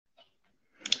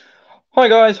Hi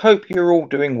guys, hope you're all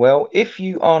doing well. If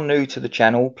you are new to the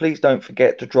channel, please don't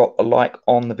forget to drop a like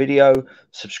on the video,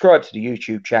 subscribe to the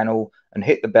YouTube channel and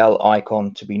hit the bell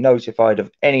icon to be notified of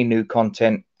any new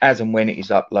content as and when it is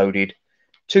uploaded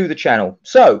to the channel.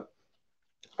 So,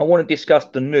 I want to discuss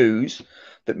the news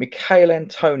that Michail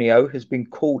Antonio has been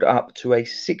called up to a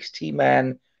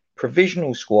 60-man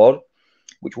provisional squad,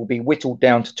 which will be whittled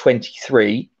down to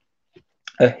 23,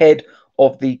 ahead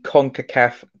of the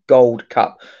CONCACAF Gold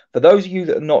Cup. For those of you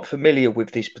that are not familiar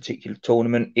with this particular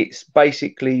tournament, it's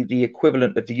basically the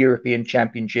equivalent of the European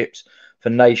Championships for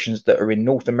nations that are in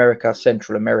North America,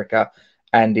 Central America,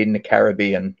 and in the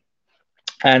Caribbean.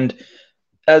 And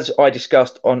as I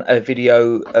discussed on a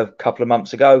video a couple of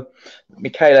months ago,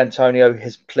 Michail Antonio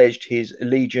has pledged his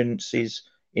allegiances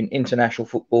in international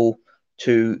football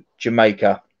to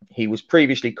Jamaica. He was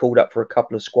previously called up for a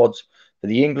couple of squads for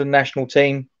the England national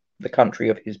team, the country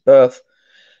of his birth.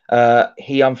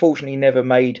 He unfortunately never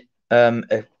made an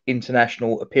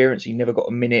international appearance. He never got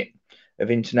a minute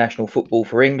of international football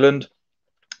for England.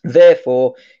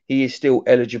 Therefore, he is still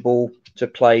eligible to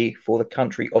play for the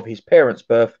country of his parents'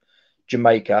 birth,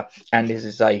 Jamaica. And as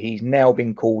I say, he's now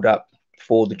been called up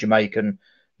for the Jamaican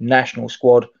national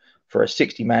squad for a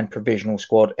 60-man provisional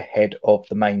squad ahead of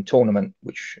the main tournament,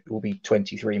 which will be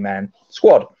 23-man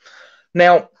squad.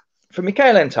 Now, for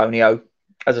Michail Antonio,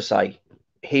 as I say,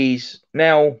 he's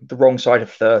now the wrong side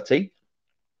of 30.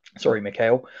 Sorry,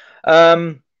 Michail.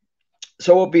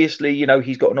 So obviously,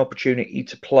 he's got an opportunity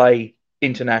to play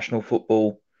international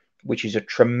football, which is a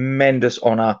tremendous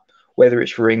honour, whether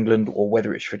it's for England or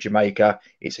whether it's for Jamaica.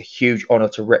 It's a huge honour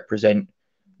to represent,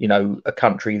 a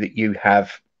country that you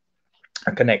have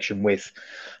a connection with.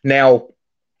 Now,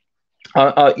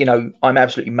 I'm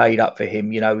absolutely made up for him.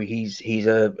 He's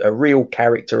a real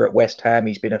character at West Ham.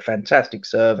 He's been a fantastic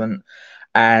servant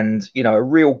and, a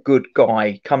real good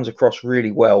guy, comes across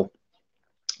really well.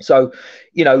 So,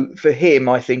 for him,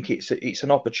 I think it's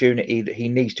an opportunity that he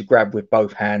needs to grab with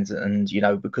both hands, and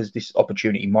because this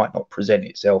opportunity might not present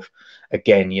itself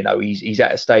again. He's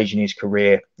at a stage in his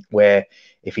career where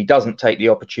if he doesn't take the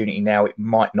opportunity now, it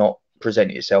might not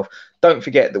present itself. Don't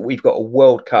forget that we've got a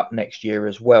World Cup next year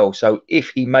as well. So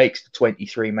if he makes the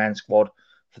 23-man squad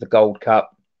for the Gold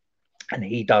Cup and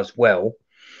he does well,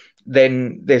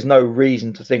 then there's no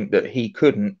reason to think that he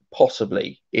couldn't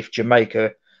possibly, if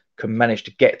Jamaica can manage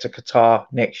to get to Qatar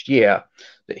next year,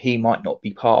 that he might not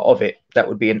be part of it. That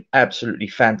would be an absolutely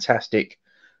fantastic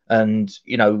and,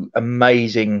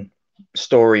 amazing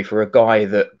story for a guy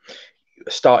that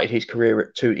started his career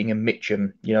at Tooting and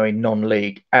Mitcham, in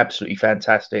non-league. Absolutely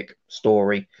fantastic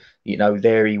story.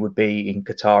 There he would be in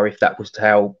Qatar if that was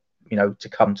to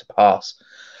come to pass.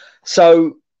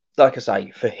 So, like I say,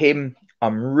 for him,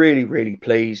 I'm really, really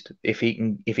pleased if he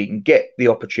can get the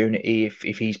opportunity, if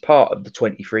he's part of the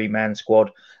 23-man squad,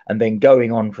 and then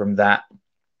going on from that,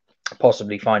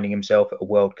 possibly finding himself at a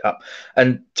World Cup.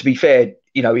 And to be fair,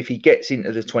 if he gets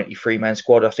into the 23-man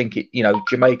squad, I think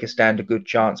Jamaica stand a good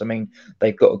chance. I mean,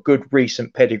 they've got a good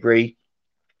recent pedigree.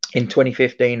 In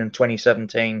 2015 and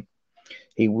 2017,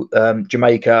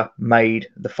 Jamaica made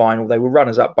the final. They were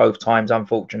runners-up both times,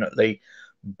 unfortunately,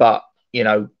 but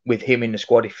with him in the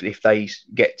squad, if they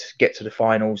get to the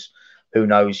finals, who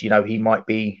knows? He might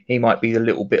be the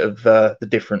little bit of the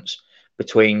difference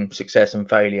between success and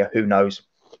failure. Who knows?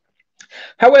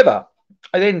 However,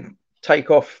 I then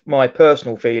take off my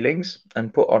personal feelings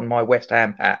and put on my West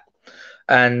Ham hat,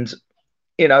 and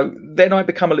then I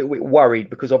become a little bit worried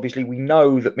because obviously we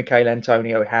know that Michail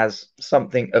Antonio has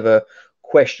something of a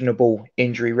questionable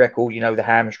injury record. The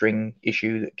hamstring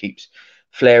issue that keeps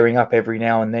flaring up every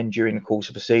now and then during the course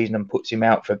of a season and puts him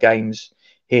out for games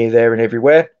here, there, and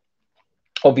everywhere.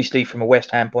 Obviously, from a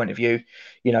West Ham point of view,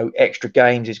 extra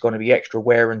games is going to be extra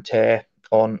wear and tear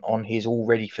on his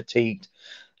already fatigued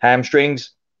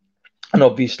hamstrings. And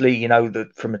obviously,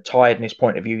 from a tiredness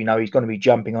point of view, he's going to be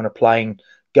jumping on a plane,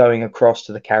 going across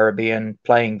to the Caribbean,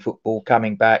 playing football,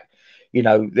 coming back.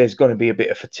 There's going to be a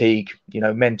bit of fatigue,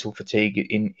 mental fatigue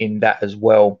in that as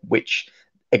well, which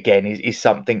again is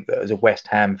something that as a West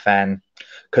Ham fan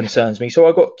concerns me. So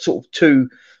I've got sort of two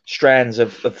strands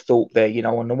of thought there.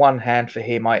 On the one hand, for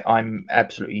him, I'm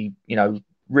absolutely,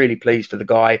 really pleased for the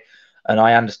guy, and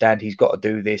I understand he's got to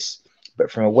do this. But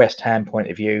from a West Ham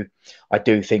point of view, I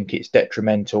do think it's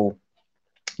detrimental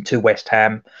to West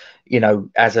Ham,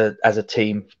 as a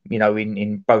team,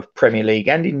 in both Premier League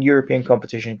and in European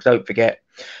competition. Don't forget.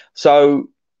 So,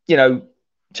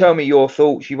 tell me your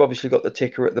thoughts. You've obviously got the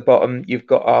ticker at the bottom. You've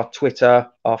got our Twitter,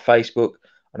 our Facebook,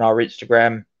 and our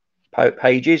Instagram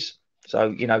pages.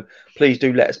 So, please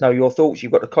do let us know your thoughts.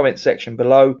 You've got the comment section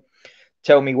below.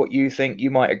 Tell me what you think.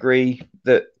 You might agree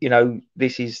that, you know,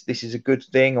 this is a good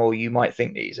thing, or you might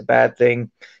think that it's a bad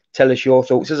thing. Tell us your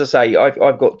thoughts. As I say,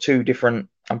 I've got two different.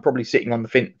 I'm probably sitting on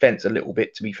the fence a little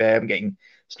bit, to be fair. I'm getting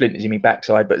splinters in my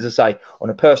backside, but as I say, on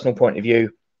a personal point of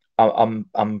view, I'm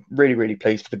really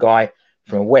pleased for the guy.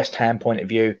 From a West Ham point of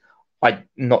view, I'm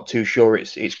not too sure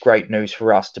it's great news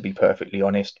for us, to be perfectly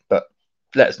honest. But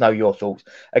let us know your thoughts.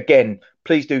 Again,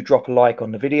 please do drop a like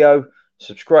on the video,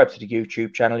 subscribe to the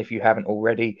YouTube channel if you haven't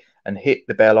already, and hit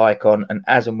the bell icon. And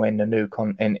as and when the new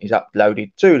content is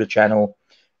uploaded to the channel,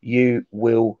 you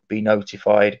will be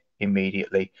notified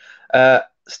immediately.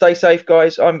 Stay safe,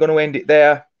 guys. I'm going to end it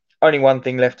there. Only one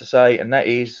thing left to say, and that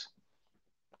is,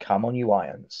 come on, you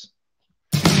Irons.